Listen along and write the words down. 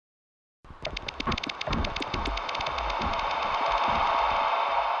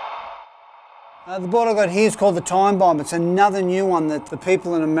The board I've got here is called the Time Bomb. It's another new one that the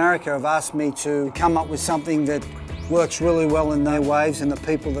people in America have asked me to come up with something that works really well in their waves and the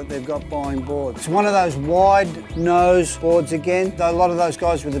people that they've got buying boards. It's one of those wide nose boards again. A lot of those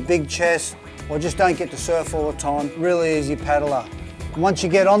guys with a big chest or just don't get to surf all the time, really easy paddler. Once you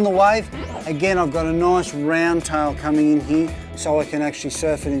get on the wave, again I've got a nice round tail coming in here so I can actually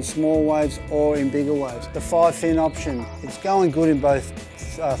surf it in small waves or in bigger waves. The 5-fin option, it's going good in both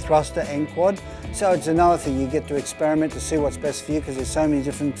thruster and quad. So it's another thing, you get to experiment to see what's best for you because there's so many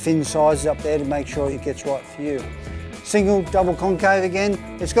different fin sizes up there to make sure it gets right for you. Single, double concave again,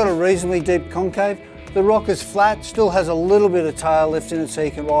 it's got a reasonably deep concave. The rock is flat, still has a little bit of tail lift in it so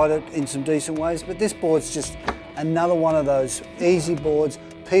you can ride it in some decent waves, but this board's just another one of those easy boards,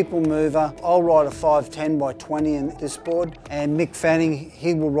 people mover. I'll ride a 510 by 20 in this board, and Mick Fanning,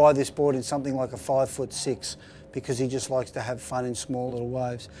 he will ride this board in something like a 5'6" because he just likes to have fun in small little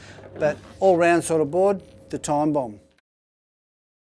waves. But all round sort of board, the Time Bomb.